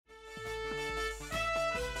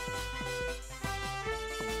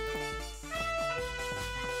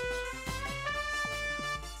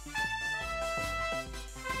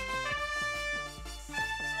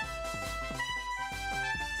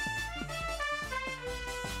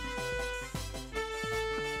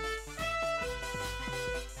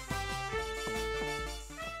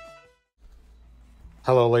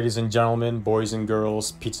Hello ladies and gentlemen, boys and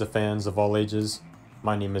girls, pizza fans of all ages.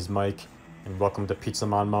 My name is Mike, and welcome to Pizza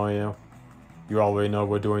Man Mario. You already know what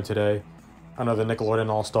we're doing today. Another Nickelodeon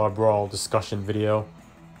All Star Brawl discussion video.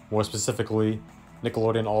 More specifically,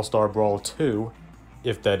 Nickelodeon All Star Brawl 2,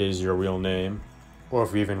 if that is your real name, or if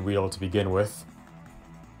you're even real to begin with.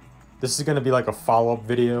 This is going to be like a follow-up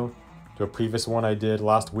video to a previous one I did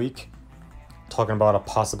last week, talking about a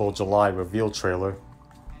possible July reveal trailer,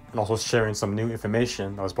 and also sharing some new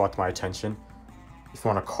information that was brought to my attention, if you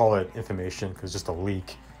want to call it information, because it's just a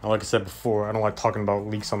leak. And like I said before, I don't like talking about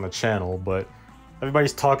leaks on the channel, but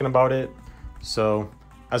everybody's talking about it, so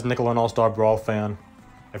as a Nickelodeon All Star Brawl fan,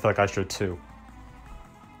 I feel like I should too.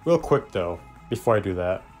 Real quick though, before I do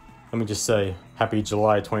that, let me just say Happy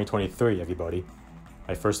July 2023, everybody.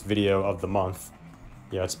 My first video of the month.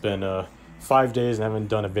 Yeah, it's been 5 days and I haven't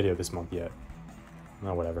done a video this month yet.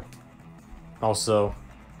 No, whatever. Also,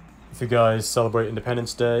 if you guys celebrate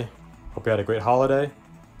Independence Day, hope you had a great holiday.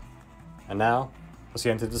 And now, let's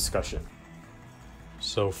get into the discussion.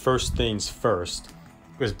 So first things first,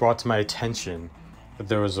 it was brought to my attention that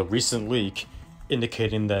there was a recent leak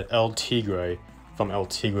indicating that El Tigre from El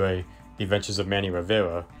Tigre, The Adventures of Manny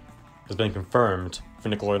Rivera, has been confirmed for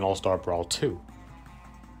Nickelodeon All Star Brawl 2.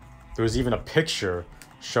 There was even a picture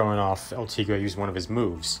showing off El Tigre using one of his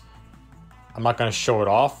moves. I'm not going to show it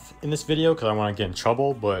off in this video because I don't want to get in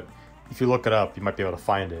trouble, but if you look it up, you might be able to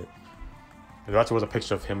find it. There actually was a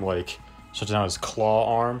picture of him like stretching out his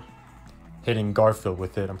claw arm, hitting Garfield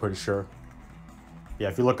with it, I'm pretty sure. Yeah,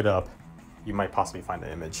 if you look it up, you might possibly find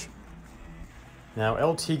the image. Now,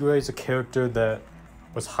 El Tigre is a character that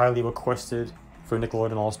was highly requested for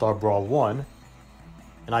Nickelodeon All Star Brawl 1,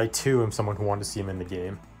 and I too am someone who wanted to see him in the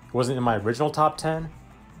game. It wasn't in my original top 10,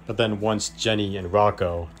 but then once Jenny and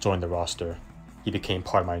Rocco joined the roster, he became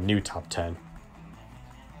part of my new top 10.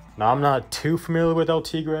 Now, I'm not too familiar with El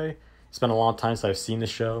Tigre. It's been a long time since I've seen the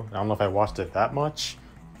show. I don't know if I watched it that much,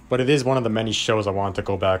 but it is one of the many shows I wanted to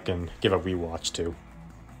go back and give a rewatch to.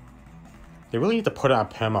 They really need to put it on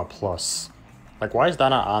Paramount Plus. Like, why is that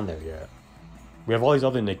not on there yet? We have all these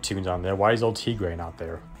other Nicktoons on there. Why is El Tigre not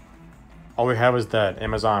there? All we have is that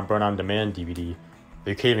Amazon Burn On Demand DVD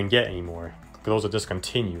that you can't even get anymore. Those are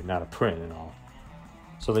discontinued, not a print and all.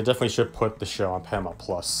 So they definitely should put the show on Paramount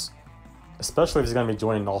Plus. Especially if it's going to be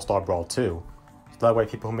joining All Star Brawl 2. So that way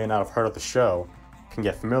people who may not have heard of the show can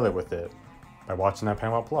get familiar with it by watching that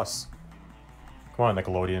Paramount Plus. Come on,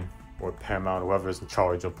 Nickelodeon, or Paramount, whoever is in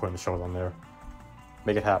charge of putting the shows on there.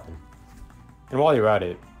 Make it happen. And while you're at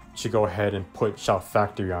it, you should go ahead and put Shout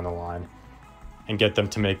Factory on the line and get them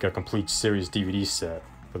to make a complete series DVD set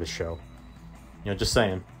for the show. You know, just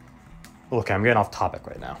saying. Look, I'm getting off topic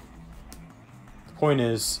right now. The point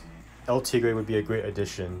is, El Tigre would be a great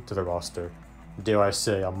addition to the roster. Dare I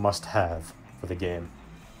say, a must-have for the game.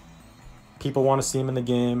 People want to see him in the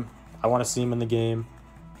game. I want to see him in the game.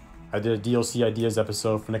 I did a DLC Ideas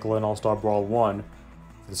episode for Nickelodeon All Star Brawl 1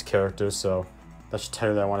 for this character, so that should tell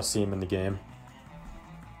you that I want to see him in the game.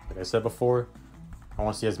 Like I said before, I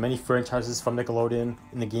want to see as many franchises from Nickelodeon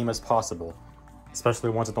in the game as possible, especially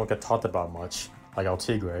ones that don't get talked about much, like El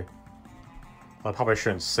Tigre. I probably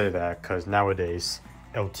shouldn't say that, because nowadays,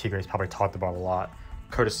 El Tigre is probably talked about a lot,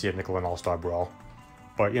 courtesy of Nickelodeon All Star Brawl.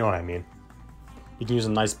 But you know what I mean. You can use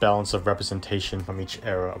a nice balance of representation from each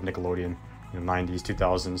era of Nickelodeon, you know, 90s,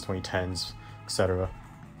 2000s, 2010s, etc.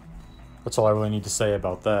 That's all I really need to say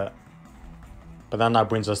about that. But that now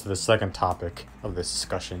brings us to the second topic of this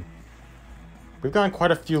discussion. We've gotten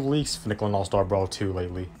quite a few leaks for Nickelodeon All Star Brawl 2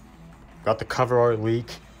 lately. We got the cover art leak.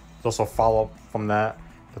 There's also a follow-up from that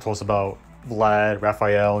told us about Vlad,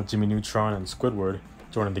 Raphael, Jimmy Neutron, and Squidward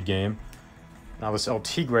joining the game. Now this El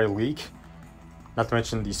Tigre leak, not to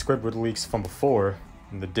mention the Squidward leaks from before,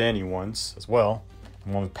 and the Danny ones as well.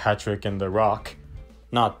 The one with Patrick and The Rock.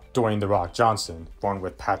 Not Dwayne The Rock Johnson, one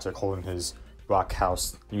with Patrick holding his rock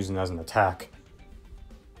house, using it as an attack.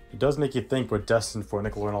 It does make you think we're destined for a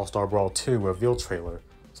Nickelodeon All Star Brawl 2 reveal trailer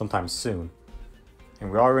sometime soon.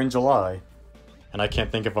 And we are in July, and I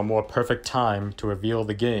can't think of a more perfect time to reveal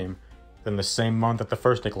the game than the same month that the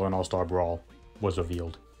first Nickelodeon All Star Brawl was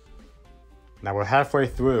revealed. Now we're halfway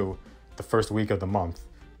through the first week of the month.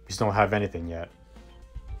 We still don't have anything yet.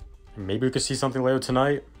 And maybe we could see something later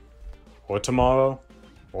tonight, or tomorrow,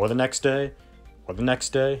 or the next day, or the next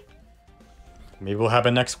day. Maybe it'll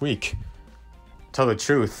happen next week. Tell the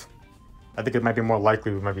truth, I think it might be more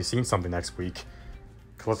likely we might be seeing something next week.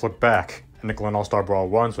 Cause let's look back at Nickelodeon All Star Brawl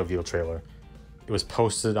 1's reveal trailer. It was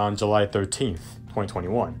posted on July 13th,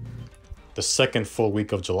 2021. The second full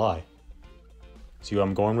week of July. See where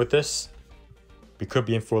I'm going with this? We could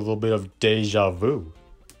be in for a little bit of deja vu,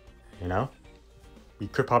 you know? we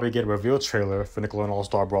could probably get a reveal trailer for Nickelodeon All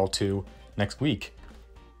Star Brawl 2 next week.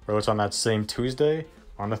 Whether it's on that same Tuesday,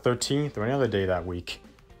 on the 13th, or any other day that week.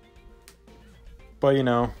 But you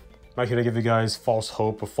know, I'm not here to give you guys false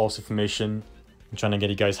hope or false information. I'm trying to get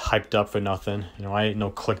you guys hyped up for nothing. You know, I ain't no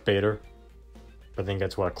clickbaiter. But I think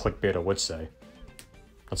that's what a clickbaiter would say.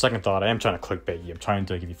 On second thought, I am trying to clickbait you. I'm trying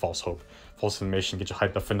to give you false hope, false information, get you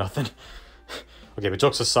hyped up for nothing. Okay, but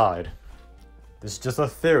jokes aside, this is just a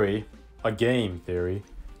theory, a game theory,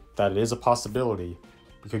 that it is a possibility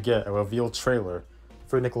we could get a reveal trailer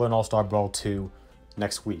for Nickelodeon All Star Brawl 2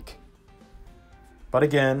 next week. But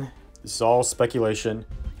again, this is all speculation.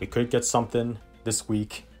 We could get something this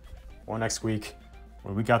week, or next week,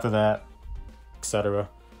 or the week after that, etc.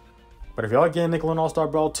 But if y'all get Nickelodeon All Star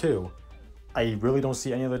Brawl 2, I really don't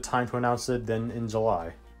see any other time to announce it than in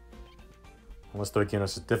July. Unless they're giving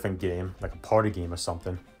us a different game, like a party game or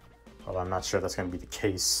something. Although I'm not sure that's going to be the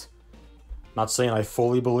case. Not saying I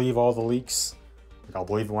fully believe all the leaks. Like, I'll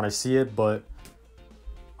believe it when I see it, but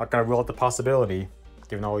I'm not going to rule out the possibility,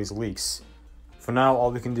 given all these leaks. For now,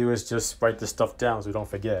 all we can do is just write this stuff down so we don't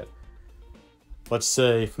forget. Let's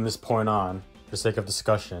say, from this point on, for the sake of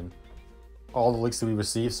discussion, all the leaks that we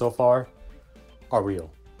received so far are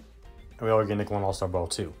real. And we are getting Nickelodeon All Star Brawl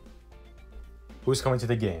 2. Who's coming to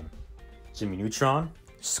the game? Jimmy Neutron,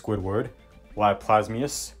 Squidward, Vlad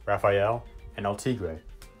Plasmius, Raphael, and El Tigre.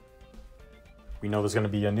 We know there's going to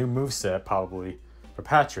be a new moveset, probably, for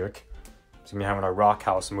Patrick. He's going to be having a Rock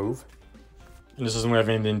House move. And this doesn't have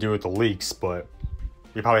anything to do with the leaks, but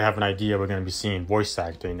we probably have an idea we're going to be seeing voice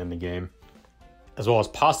acting in the game. As well as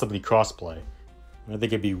possibly crossplay. I think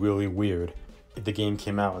it'd be really weird if the game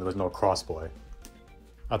came out and there was no crossplay.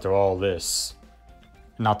 After all this,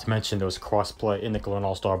 not to mention there was crossplay in Nickelodeon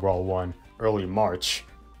All Star Brawl 1 early March,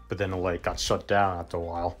 but then it got shut down after a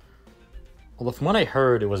while. Although from what I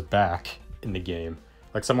heard, it was back in the game.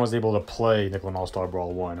 Like someone was able to play Nickelodeon All Star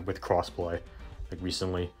Brawl 1 with crossplay, like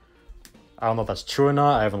recently. I don't know if that's true or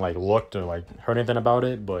not. I haven't looked or heard anything about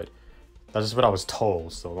it, but that's just what I was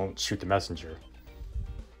told, so don't shoot the messenger.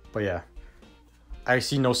 But yeah, I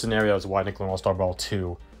see no scenarios why Nickelodeon All Star Brawl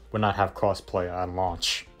 2 would not have crossplay on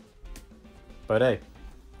launch. But hey,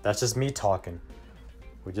 that's just me talking.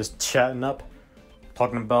 We're just chatting up,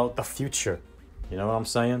 talking about the future. You know what I'm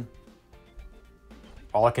saying?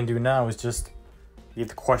 All I can do now is just leave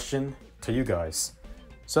the question to you guys.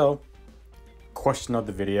 So, question of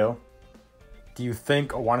the video. Do you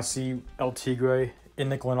think or want to see El Tigre in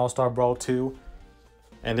Nickelodeon All Star Brawl 2?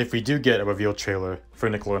 And if we do get a reveal trailer for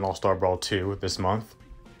Nickelodeon All Star Brawl 2 this month,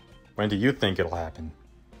 when do you think it'll happen?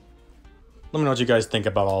 Let me know what you guys think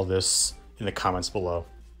about all this in the comments below.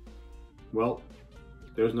 Well,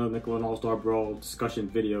 there's no Nickelodeon All Star Brawl discussion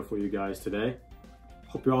video for you guys today.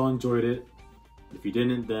 Hope you all enjoyed it. If you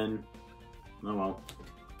didn't, then, oh well,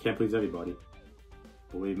 can't please everybody.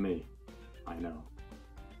 Believe me, I know.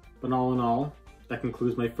 But all in all, that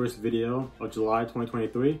concludes my first video of July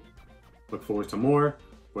 2023. Look forward to more,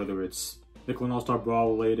 whether it's Nickelodeon All Star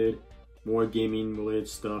Brawl related, more gaming related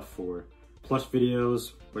stuff, or plush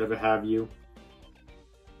videos, whatever have you.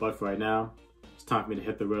 But for right now, it's time for me to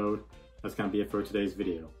hit the road. That's gonna be it for today's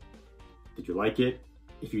video. Did you like it?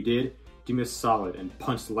 If you did, do me a solid and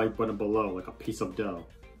punch the like button below like a piece of dough.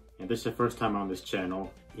 And if this is your first time on this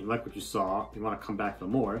channel, you like what you saw, you wanna come back for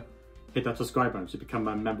more, hit that subscribe button to become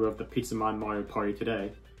a member of the Pizza-Man Mario Party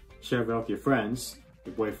today. Share it with your friends,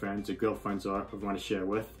 your boyfriends, your girlfriends, or whoever you wanna share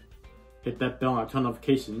with. Hit that bell and turn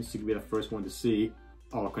notifications so you can be the first one to see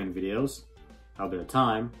all upcoming videos. Have a bit of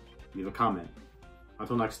time, leave a comment.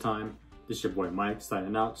 Until next time, this is your boy Mike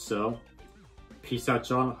signing out, so peace out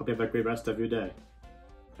y'all, hope you have a great rest of your day.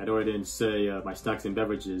 I know I didn't say my snacks and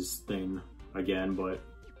beverages thing again, but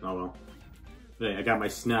oh well. Hey, I got my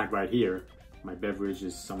snack right here. My beverage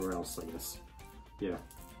is somewhere else, I guess. Yeah.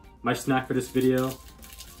 My snack for this video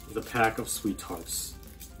is a pack of Sweet Tarts.